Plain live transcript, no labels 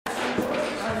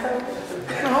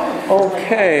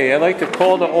Okay, I'd like to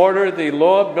call to order the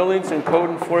Law, Buildings, and Code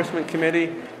Enforcement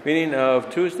Committee meeting of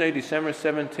Tuesday, December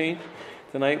 17th.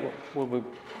 Tonight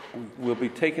we'll be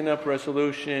taking up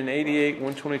Resolution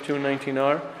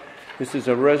 88-122-19R. This is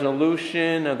a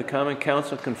resolution of the Common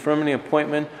Council confirming the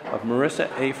appointment of Marisa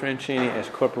A. Franchini as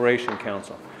Corporation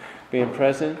Counsel. Being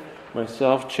present,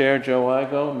 myself, Chair Joe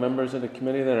Igo, members of the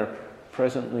committee that are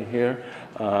presently here,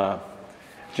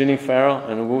 Ginny Farrell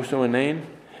and Owusu Inane.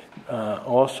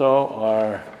 Also,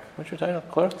 our, what's your title,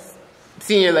 clerk?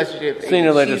 Senior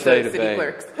Legislative Aide.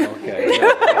 Clerks. Okay.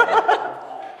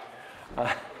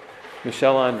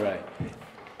 Michelle Andre.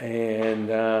 And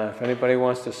if anybody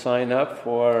wants to sign up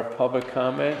for public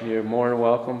comment, you're more than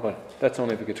welcome, but that's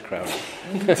only if it gets crowded.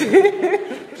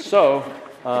 So,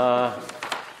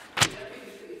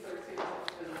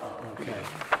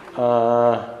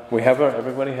 we have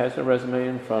everybody has a resume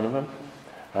in front of them.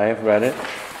 I have read it.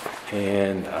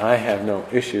 And I have no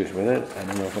issues with it. I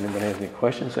don't know if anybody has any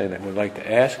questions they would like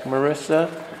to ask Marisa.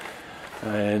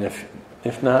 And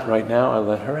if not right now, I'll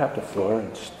let her have the floor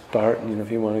and start.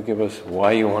 If you want to give us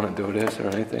why you want to do this or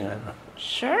anything, I don't know.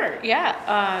 Sure,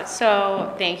 yeah.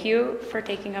 So thank you for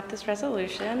taking up this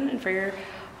resolution and for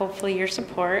hopefully your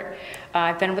support.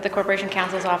 I've been with the Corporation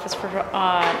Counsel's office for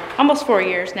almost 4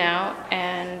 years now,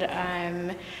 and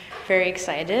I'm very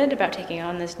excited about taking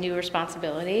on this new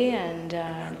responsibility and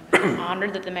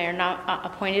honored that the mayor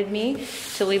appointed me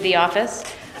to lead the office.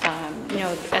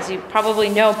 As you probably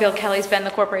know, Bill Kelly's been the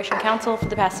Corporation Counsel for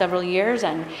the past several years,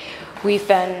 and we've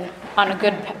been on a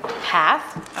good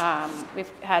path.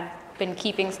 We've been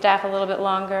keeping staff a little bit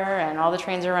longer, and all the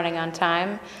trains are running on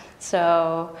time.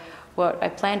 So what I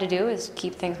plan to do is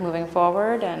keep things moving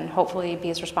forward and hopefully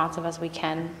be as responsive as we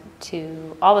can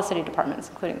to all the city departments,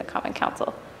 including the Common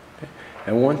Council.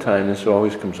 At one time, this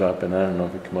always comes up, and I don't know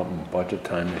if it come up in budget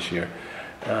time this year,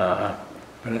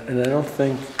 and I don't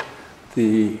think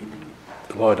the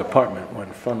law department went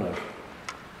in front of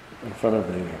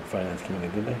the finance committee,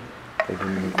 did they? They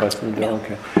didn't request them to do it?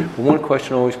 Okay. But one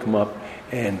question always come up,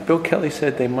 and Bill Kelly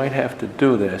said they might have to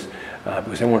do this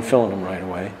because they weren't filling them right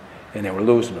away, and they were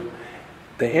losing them.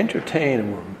 They entertain,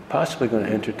 and we're possibly going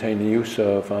to entertain the use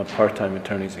of part-time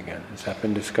attorneys again. Has that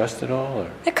been discussed at all?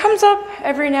 Or? It comes up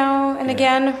every now and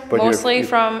again, but mostly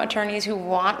from attorneys who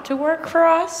want to work for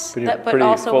us, but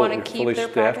also want to keep their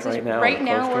practices. Right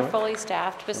now we're fully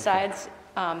staffed, besides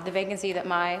the vacancy that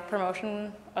my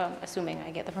promotion, assuming I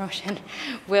get the promotion,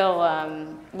 will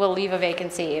leave a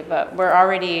vacancy. But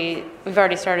we've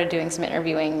already started doing some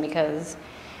interviewing because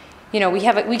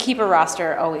we keep a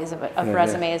roster always of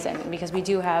resumes, and because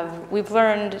we've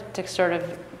learned to sort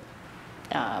of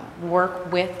work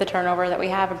with the turnover that we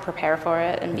have and prepare for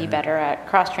it and be better at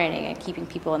cross-training and keeping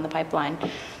people in the pipeline.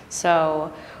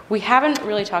 So we haven't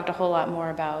really talked a whole lot more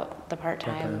about the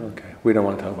part-time. Okay. We don't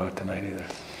want to talk about it tonight either.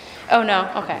 Oh, no?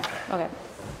 Okay.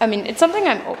 I mean, it's something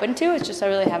I'm open to. It's just I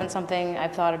really haven't something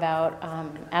I've thought about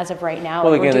as of right now.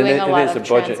 Well, again, we're doing a lot it is of a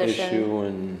budget transition. issue,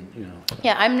 and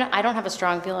Yeah, I don't have a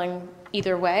strong feeling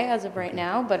either way as of right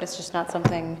now, but it's just not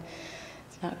something.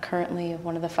 It's not currently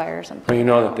one of the fires I'm putting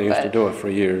Well, that they used to do it for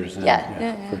years. And,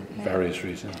 for various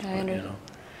reasons.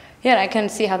 Yeah, and I can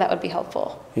see how that would be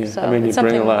helpul. Yeah, So you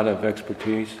bring a lot of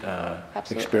expertise,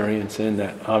 experience in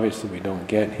that obviously we don't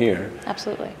get here.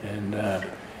 Absolutely.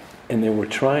 And they were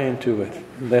trying to,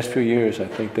 the last few years, I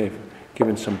think they've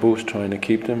given some boost trying to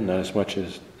keep them, not as much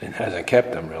as it hasn't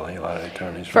kept them, really, a lot of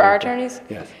attorneys. For our attorneys?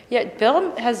 Yes. Yeah,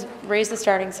 Bill has raised the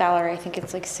starting salary. I think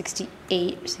it's like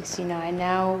 68, 69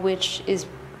 now, which is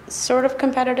sort of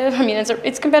competitive. I mean,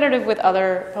 it's competitive with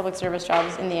other public service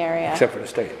jobs in the area. Except for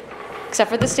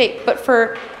the state. But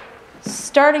for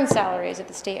starting salaries at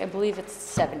the state, I believe it's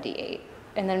 78.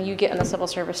 And then you get on the civil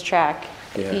service track,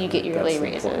 you get yearly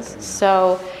raises.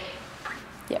 So,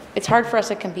 yeah, it's hard for us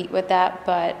to compete with that,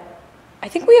 but I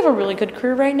think we have a really good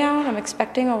crew right now, and I'm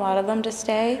expecting a lot of them to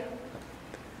stay.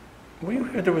 We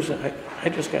heard I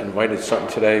just got invited to something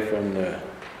today from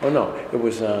it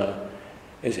was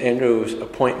Andrew's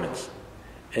appointments.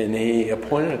 And he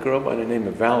appointed a girl by the name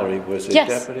of Valerie, was a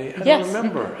deputy. I don't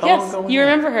remember. How long ago was you that?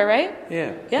 Remember her, right?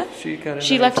 Yeah. Yeah.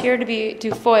 She left here to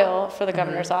do FOIL for the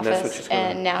governor's office, That's what she's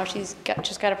and now she's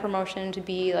just got a promotion to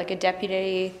be like a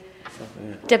deputy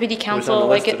counsel,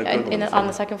 on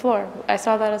the second floor. I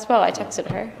saw that as well. I texted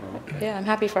her. Okay. Yeah, I'm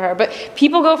happy for her. But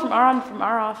people go from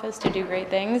our office to do great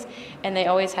things, and they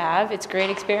always have. It's a great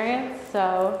experience.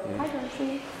 So, hi,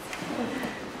 Darcy.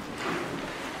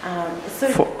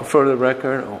 For the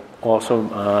record,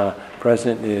 also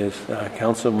present is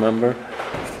council member,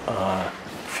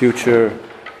 future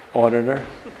auditor,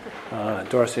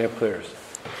 Darcy A. Clears.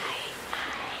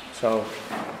 So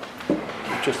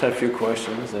just had a few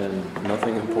questions and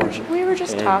nothing important. We were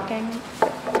just talking.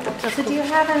 So do you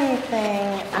have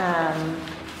anything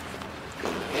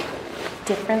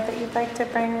different that you'd like to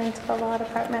bring into the law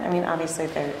department? I mean, obviously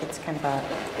it's kind of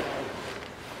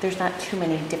there's not too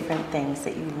many different things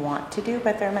that you want to do,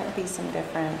 but there might be some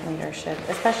different leadership,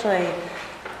 especially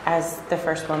as the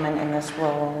first woman in this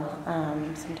role,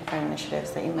 some different initiatives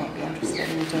that you might be interested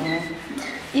in doing.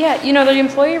 Yeah, the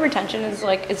employee retention is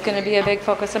going to be a big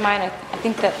focus of mine. I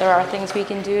think that there are things we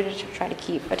can do to try to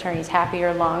keep attorneys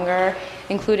happier longer,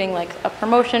 including like a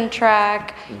promotion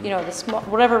track, the small,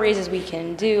 whatever raises we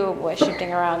can do with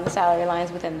shifting around the salary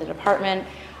lines within the department.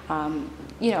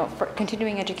 For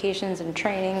continuing educations and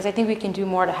trainings, I think we can do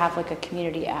more to have like a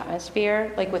community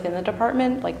atmosphere, like within the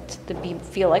department, like to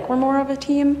feel like we're more of a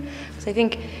team. Because I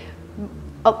think,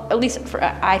 at least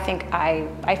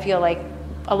I feel like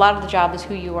a lot of the job is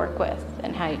who you work with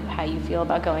and how you feel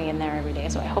about going in there every day.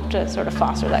 So I hope to sort of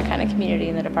foster that kind of community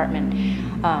in the department.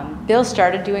 Bill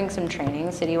started doing some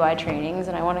trainings, citywide trainings,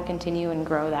 and I want to continue and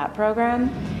grow that program.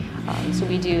 So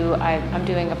I'm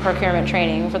doing a procurement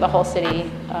training for the whole city,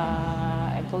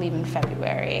 I believe in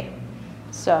February.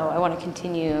 So I want to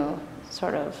continue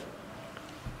sort of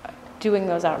doing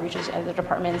those outreaches at the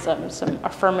department, some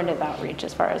affirmative outreach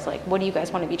as far as like, what do you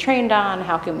guys want to be trained on?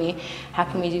 How can we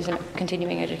do some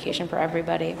continuing education for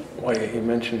everybody? Well, you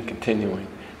mentioned continuing.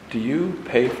 Do you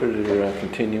pay for the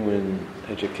continuing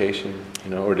education,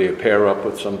 or do you pair up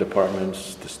with some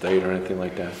departments, the state or anything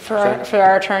like that? For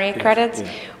our attorney credits,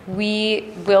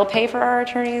 we will pay for our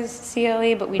attorneys'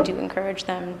 CLE, but we do encourage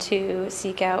them to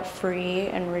seek out free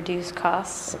and reduced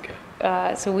costs.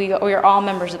 Okay. So we are all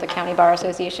members of the County Bar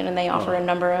Association, and they offer a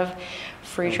number of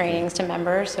free trainings to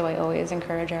members, so I always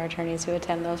encourage our attorneys to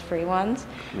attend those free ones.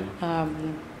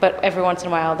 But every once in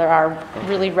a while, there are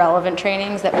really relevant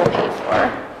trainings that we'll pay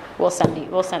for. We'll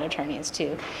send attorneys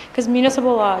to, because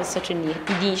municipal law is such a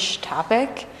niche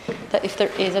topic that if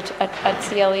there is a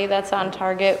CLE that's on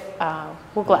target,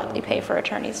 we'll gladly pay for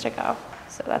attorneys to go.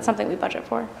 So that's something we budget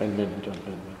for.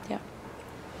 Yeah.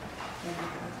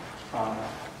 I'm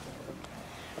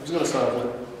just going to start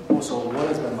with, also, what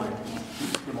has been like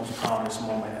your most proudest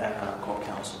moment at Corp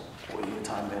Counsel or your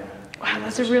time there? Wow,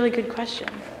 that's a really good question.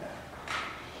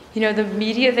 The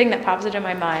immediate thing that pops into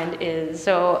my mind is,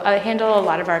 so I handle a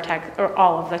lot of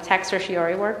all of the tax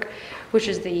certiorari work, which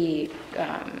is the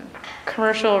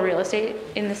commercial real estate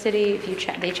in the city.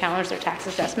 If they challenge their tax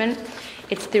assessment,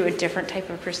 it's through a different type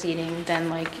of proceeding than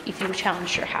like if you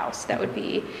challenged your house. That would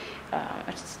be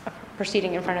a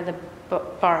proceeding in front of the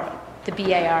BAR,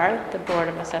 the Board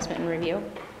of Assessment and Review.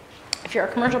 If you're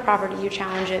a commercial property, you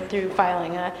challenge it through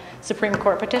filing a Supreme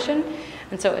Court petition,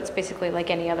 and so it's basically like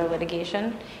any other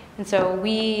litigation. And so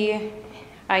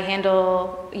I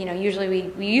handle,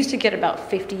 usually we used to get about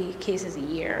 50 cases a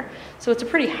year, so it's a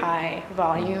pretty high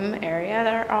volume area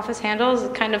that our office handles.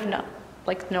 It's kind of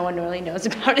no one really knows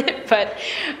about it, but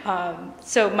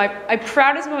so my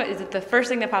proudest moment is that the first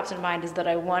thing that pops in mind is that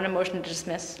I won a motion to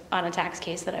dismiss on a tax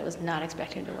case that I was not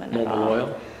expecting to win. Mobile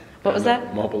oil? What was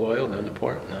that? Mobile oil down the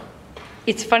port? No.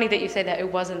 It's funny that you say that.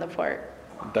 It was in the port.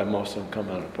 That most of them come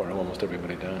out of the port. Almost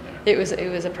everybody down there. It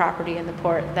was a property in the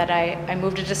port that I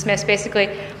moved to dismiss, basically,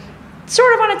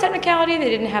 sort of on a technicality. They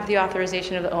didn't have the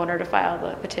authorization of the owner to file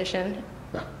the petition,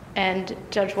 and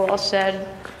Judge Walsh said,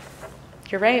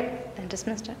 "You're right," and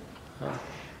dismissed it. Oh.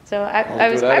 So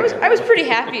I was pretty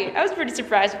happy. I was pretty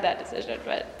surprised with that decision,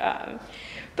 but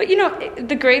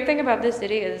the great thing about this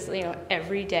city is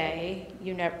every day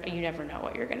you never know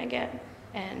what you're going to get.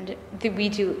 And we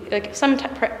do, like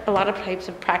a lot of types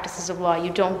of practices of law,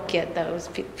 you don't get those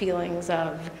feelings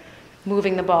of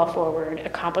moving the ball forward,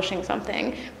 accomplishing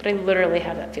something, but I literally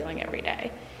have that feeling every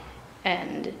day.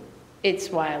 And it's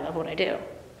why I love what I do.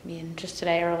 I mean, just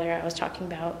earlier, I was talking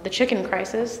about the chicken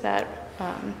crisis that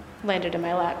landed in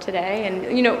my lap today, and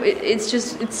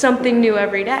it's something new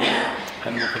every day.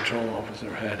 Animal control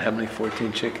officer had how many?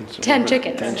 14 chickens? 10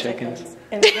 chickens. 10 chickens.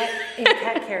 And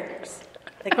cat carriers.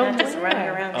 Like not just running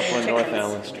around. Up on North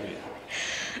Allen Street.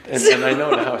 And I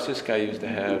know the house this guy used to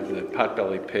have, the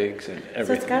potbelly pigs and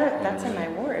everything. So that's in my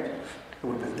ward.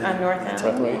 On North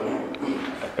Allen.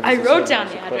 I wrote down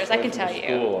the address. I can tell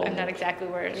you. I'm not exactly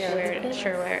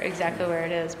sure where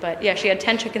it is, but yeah, she had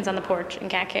 10 chickens on the porch and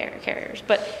cat carriers.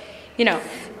 But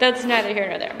that's neither here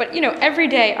nor there. But every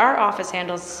day our office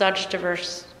handles such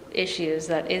diverse issues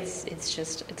that it's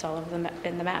all over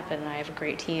in the map, and I have a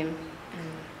great team.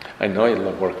 I know you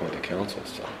love working with the council,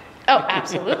 so. Oh,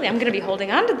 absolutely. I'm going to be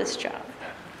holding on to this job.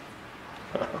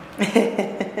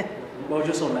 Well,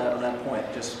 just on that point,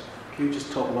 can you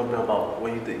just talk a little bit about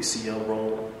what you think you see your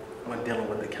role when dealing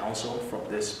with the council from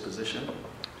this position?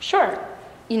 Sure.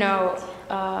 You know,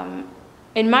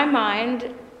 in my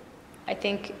mind, I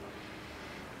think,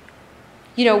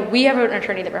 you know, we have an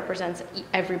attorney that represents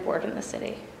every board in the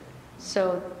city.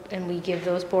 So, and we give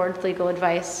those boards legal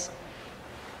advice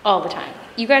all the time.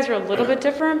 You guys are a little bit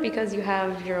different because you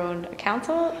have your own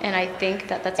counsel, and I think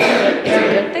that it's a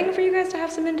good thing for you guys to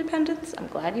have some independence. I'm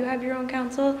glad you have your own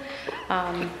counsel.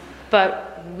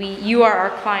 But you are our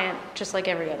client just like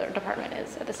every other department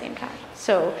is at the same time.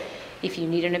 So if you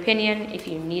need an opinion, if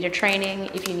you need a training,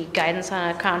 if you need guidance on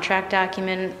a contract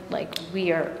document, like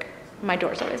my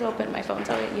door's always open, my phone's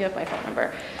always, you have my phone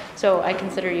number. So I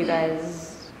consider you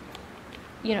guys,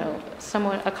 you know,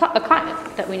 a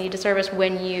client that we need to service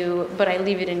but I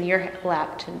leave it in your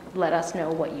lap to let us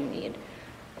know what you need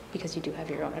because you do have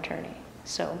your own attorney.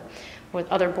 So with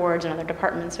other boards and other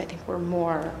departments, I think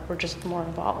we're just more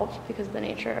involved because of the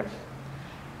nature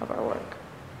of our work.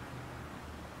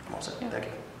 Awesome. Yeah. Thank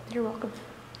you. You're welcome.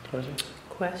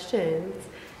 Questions?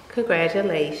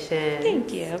 Congratulations.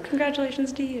 Thank you.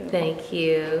 Congratulations to you. Thank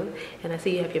you. And I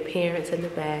see you have your parents in the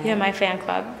back. Yeah, my fan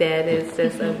club. That is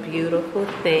just a beautiful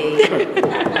thing.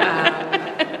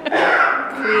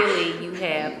 Clearly, you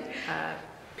have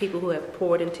people who have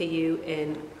poured into you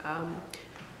and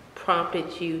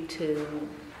prompted you to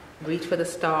reach for the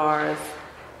stars.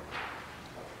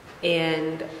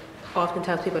 And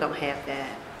oftentimes people don't have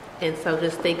that. And so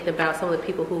just thinking about some of the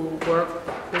people who will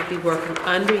be working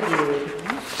under you,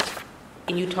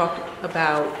 and you talked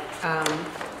about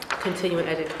continuing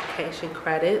education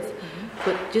credits,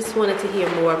 but just wanted to hear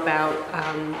more about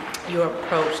your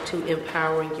approach to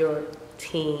empowering your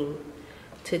team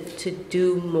to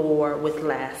do more with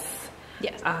less.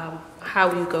 Yes.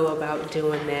 How you go about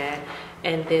doing that.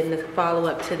 And then the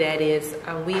follow-up to that is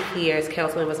we hear as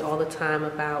council members all the time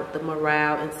about the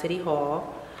morale in City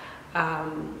Hall.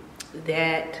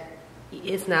 That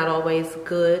is not always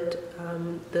good.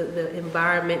 The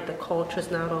environment, the culture is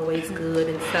not always good.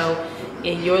 And so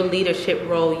in your leadership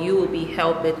role, you will be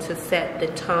helping to set the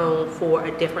tone for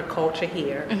a different culture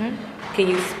here. Can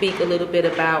you speak a little bit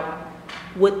about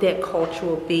what that culture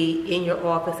will be in your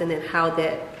office and then how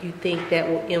that you think that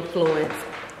will influence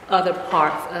other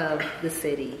parts of the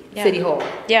city, City Hall?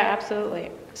 Yeah,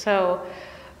 absolutely. So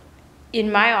in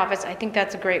my office, I think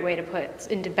that's a great way to put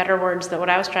into better words than what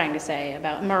I was trying to say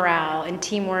about morale and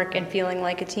teamwork and feeling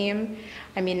like a team.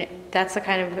 I mean, that's the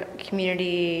kind of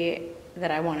community that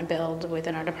I want to build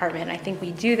within our department. I think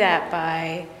we do that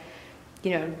by,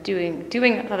 you know,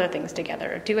 doing other things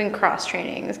together, doing cross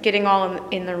trainings, getting all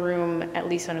in the room at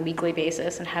least on a weekly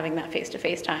basis and having that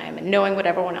face-to-face time and knowing what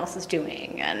everyone else is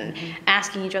doing and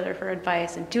asking each other for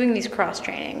advice and doing these cross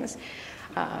trainings.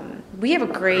 We have a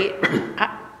great...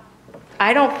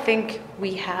 I don't think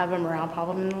we have a morale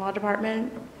problem in the law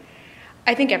department.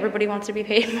 I think everybody wants to be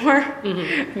paid more.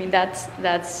 I mean, that's.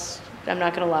 I'm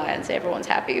not going to lie and say everyone's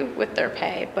happy with their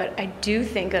pay, but I do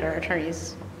think that our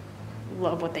attorneys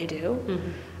love what they do,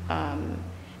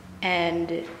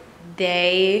 and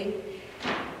they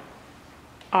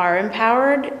are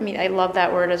empowered. I mean, I love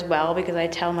that word as well because I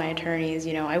tell my attorneys,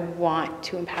 you know, I want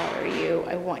to empower you.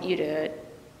 I want you to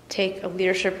take a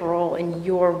leadership role in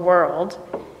your world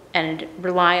and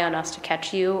rely on us to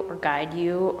catch you or guide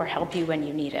you or help you when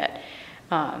you need it.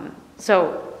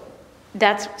 So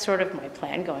that's sort of my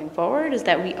plan going forward, is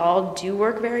that we all do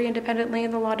work very independently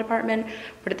in the law department,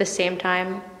 but at the same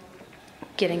time,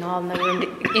 getting all in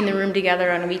the room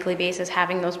together on a weekly basis,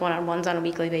 having those one-on-ones on a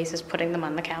weekly basis, putting them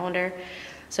on the calendar,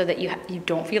 so that you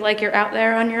don't feel like you're out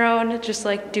there on your own, just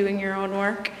like doing your own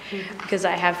work. Because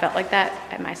I have felt like that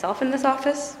at myself in this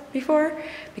office before,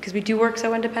 because we do work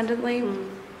so independently.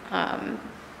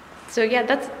 So yeah,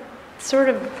 that's sort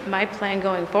of my plan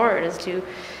going forward, is to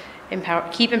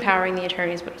keep empowering the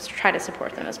attorneys, but try to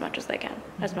support them as much as we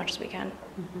can.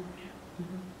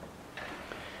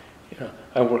 Yeah,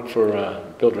 I worked for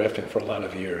bill drafting for a lot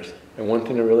of years, and one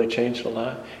thing that really changed a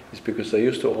lot is because they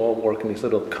used to all work in these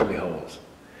little cubby holes,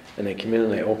 and they came in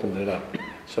and they opened it up.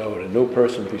 So the new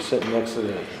person would be sitting next to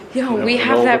the we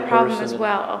have that problem as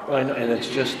well. I know, and it's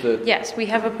just that. Yes, we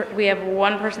have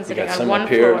one person sitting on one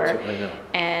floor,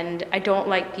 and I don't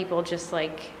like people just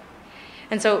like.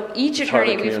 And so each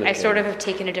attorney, I sort of have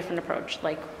taken a different approach.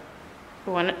 Like,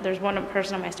 there's one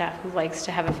person on my staff who likes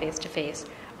to have a face-to-face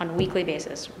on a weekly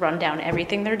basis, run down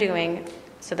everything they're doing,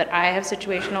 so that I have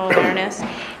situational awareness,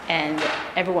 and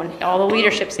all the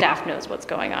leadership staff knows what's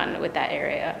going on with that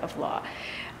area of law.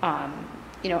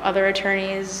 Other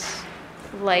attorneys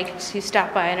like to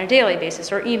stop by on a daily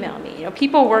basis or email me.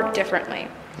 People work differently,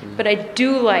 but I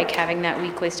do like having that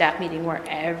weekly staff meeting where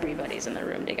everybody's in the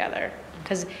room together,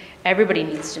 because everybody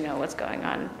needs to know what's going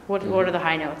on. What are the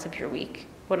high notes of your week?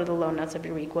 What are the low notes of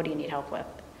your week? What do you need help with?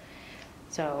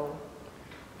 So.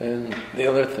 And the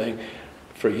other thing,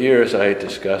 for years I had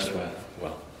discussed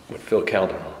with Phil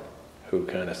Calderon, who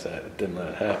kind of said didn't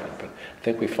let it happen, but I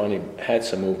think we finally had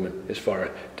some movement as far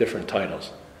as different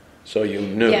titles. So you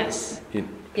knew. Yes. You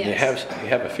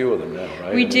have a few of them now,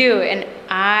 right? We do, and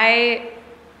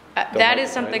that is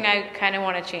something I kind of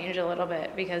want to change a little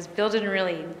bit, because Bill didn't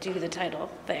really do the title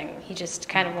thing. He just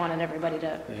kind of wanted everybody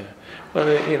to. Yeah. Well,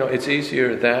 it's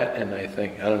easier that, and I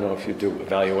don't know if you do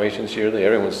evaluations yearly.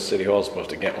 Everyone's at City Hall is supposed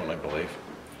to get one, I believe.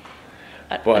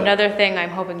 Another thing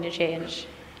I'm hoping to change.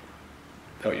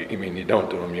 Oh, you mean you don't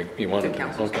do them? You want to do The them?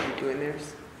 council Okay. started doing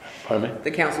theirs. Pardon me?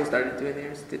 The council started doing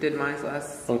theirs. They did mine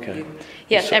last. Okay. year.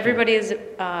 Yes, So- everybody is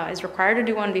required to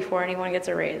do one before anyone gets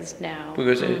a raise now.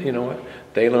 Because you know what,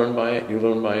 they learn by it, you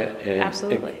learn by it, and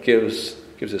Absolutely. it gives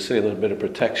the city a little bit of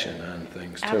protection on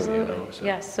things too. Absolutely. So.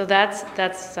 Yes, so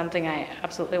that's something I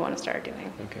absolutely want to start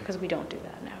doing, Okay. because we don't do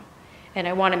that now, and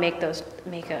I want to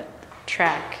make a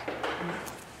track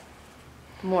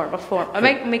more of a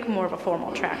make more of a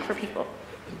formal track for people.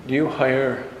 Do you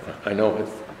hire? I know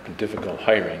it's been difficult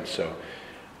hiring, so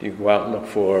do you go out and look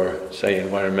for, say,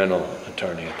 environmental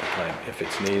attorney at the time if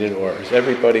it's needed, or is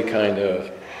everybody kind of?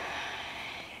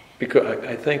 Because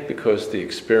I think because the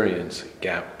experience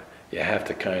gap, you have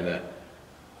to kind of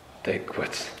take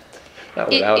what's not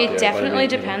without there. It but definitely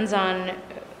depends on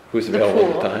who's the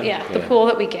available pool. at the time. Yeah, the pool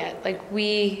that we get. Like,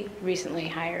 we recently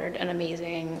hired an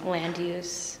amazing land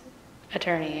use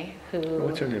attorney who.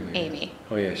 What's her name? Amy.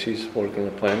 Oh yeah, she's working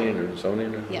with planning or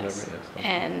zoning or Yes. whatever. Yes.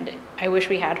 And I wish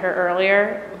we had her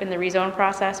earlier in the rezone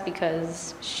process,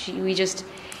 because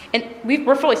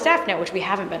we're fully staffed now, which we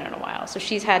haven't been in a while. So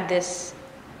she's had this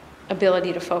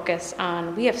ability to focus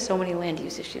on, we have so many land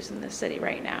use issues in this city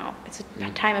right now. It's a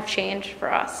time of change for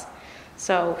us.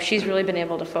 So she's really been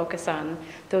able to focus on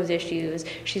those issues.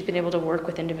 She's been able to work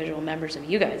with individual members of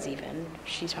you guys even.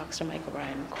 She talks to Mike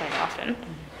O'Brien quite often.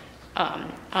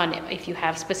 On if you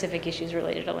have specific issues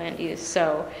related to land use.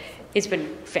 So it's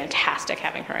been fantastic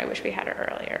having her. I wish we had her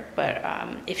earlier. But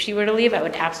if she were to leave, I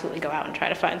would absolutely go out and try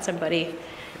to find somebody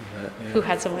who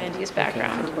had some land use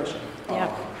background. Quick question. Yeah.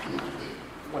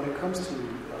 When it comes to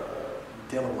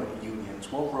dealing with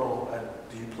unions, what role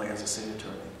do you play as a city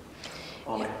attorney?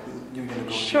 Or like union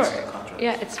negotiations Sure. and contracts?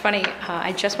 Yeah, it's funny.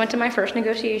 I just went to my first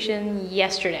negotiation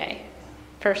yesterday.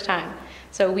 First time.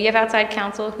 So we have outside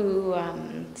counsel who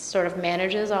sort of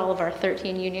manages all of our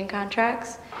 13 union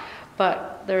contracts,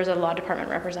 but there's a law department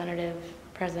representative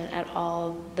present at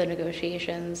all the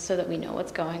negotiations so that we know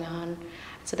what's going on,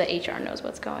 so that HR knows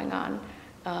what's going on.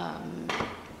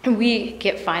 We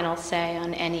get final say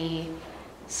on any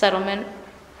settlement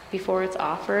before it's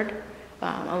offered,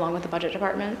 along with the budget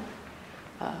department.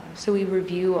 So we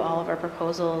review all of our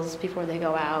proposals before they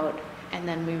go out, and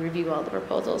then we review all the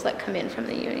proposals that come in from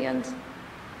the unions.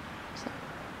 So,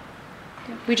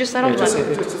 yeah. We just settled Just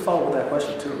one. to follow with that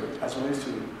question too, as relates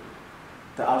to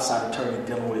the outside attorney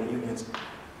dealing with unions.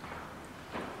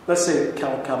 Let's say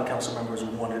county council members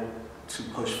wanted to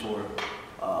push for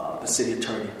the city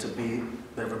attorney to be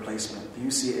their replacement. Do you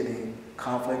see any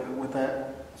conflict with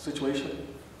that situation?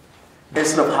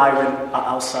 Instead of hiring an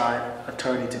outside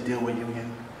attorney to deal with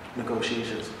union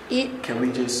negotiations, can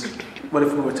we just, what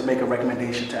if we were to make a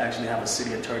recommendation to actually have a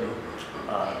city attorney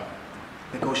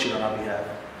negotiate on our behalf?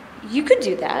 You could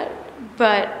do that,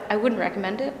 but I wouldn't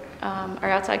recommend it. Our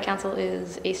outside counsel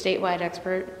is a statewide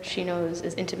expert. She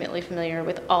is intimately familiar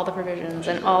with all the provisions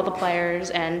and all the players,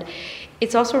 and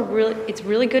it's also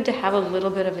really good to have a little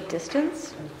bit of a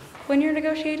distance when you're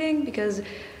negotiating, because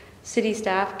city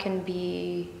staff can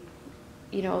be,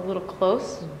 a little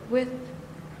close with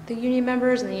the union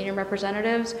members and the union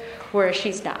representatives, whereas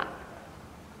she's not.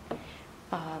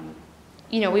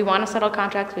 We want to settle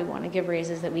contracts, we want to give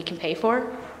raises that we can pay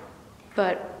for,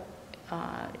 but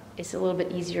it's a little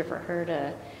bit easier for her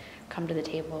to come to the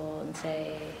table and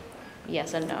say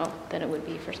yes and no than it would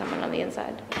be for someone on the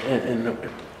inside. And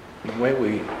the way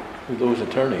we lose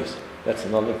attorneys, that's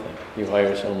another thing. You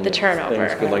hire someone. The turnover.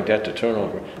 Things good like that, the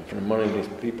turnover, for the money these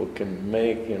people can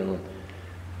make,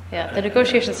 Yeah, the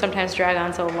negotiations sometimes drag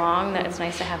on so long that it's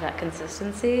nice to have that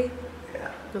consistency.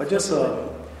 Yeah, but just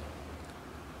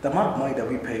the amount of money that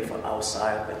we pay for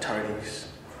outside attorneys,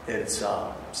 it's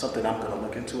something I'm going to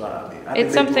look into.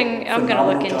 It's something I'm going to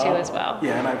look into as well.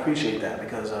 Yeah, and I appreciate that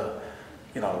because,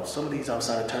 some of these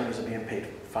outside attorneys are being paid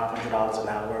 $500 an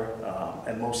hour,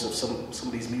 and most of some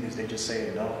of these meetings they just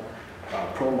say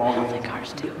prolonging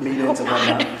Ours too. meetings and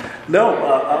whatnot. No,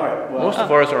 all right. Well, most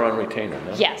of ours are on retainer,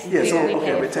 no? Yes. yeah, we so pay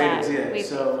okay, a retainers, flat. yeah. We pay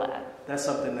So flat. that's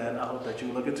something that I hope that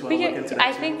you look into. I'll look into that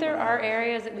I too. think there are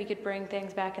areas that we could bring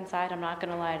things back inside. I'm not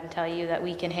going to lie and tell you that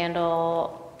we can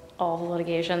handle all the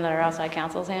litigation that our outside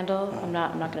counsels handle. I'm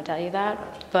not going to tell you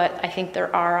that. But I think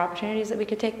there are opportunities that we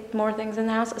could take more things in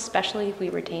the house, especially if we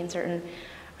retain certain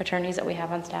attorneys that we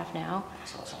have on staff now.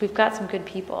 That's awesome. We've got some good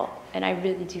people, and I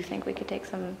really do think we could take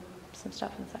some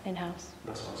stuff in-house.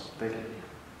 That's awesome. Thank you.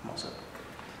 I'm all set.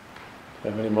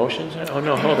 Have any motions? Oh,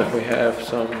 no, hold it. We have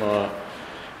some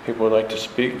people would like to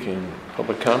speak in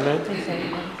public comment.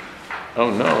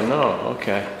 Oh, no,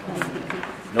 okay.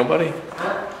 Nobody?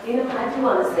 You know, I do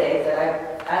want to say that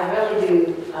I really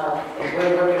do,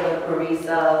 we're working with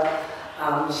Marisa.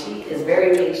 She is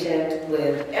very patient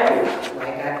with everyone.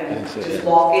 Like, I can just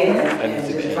walk in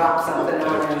and just drop something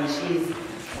on her, and she's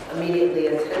immediately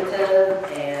attentive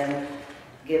and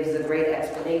gives a great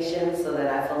explanation so that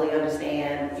I fully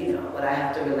understand, you know, what I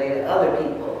have to relay to other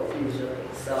people usually.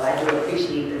 So I do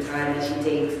appreciate the time that she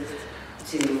takes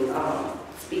to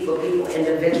speak with people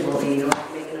individually. You don't have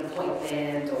to make an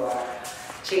appointment or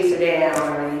chase her down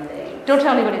or anything. Don't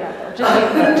tell anybody that,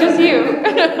 though. Just you.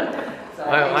 So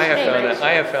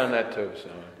I have found that too, so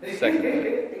second.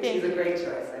 She's a great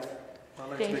choice. I'd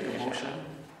like to make a motion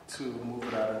to move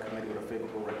it out of committee with a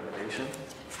favorable recommendation.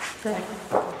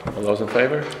 All those in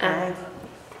favor? Aye.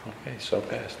 Okay, so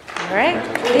passed. All right.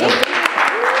 Thank you.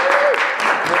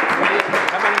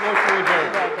 How many motions to adjourn?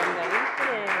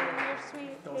 You're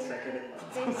sweet. Don't second it.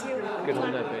 Thank you. Good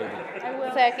on that, baby. I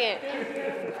will. Second.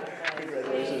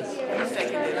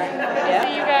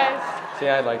 See you guys. See,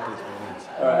 I like these meetings.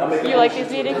 All right, I'll make a You like these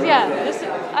meetings? Yeah. This,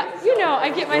 you know, I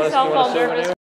get myself all nervous.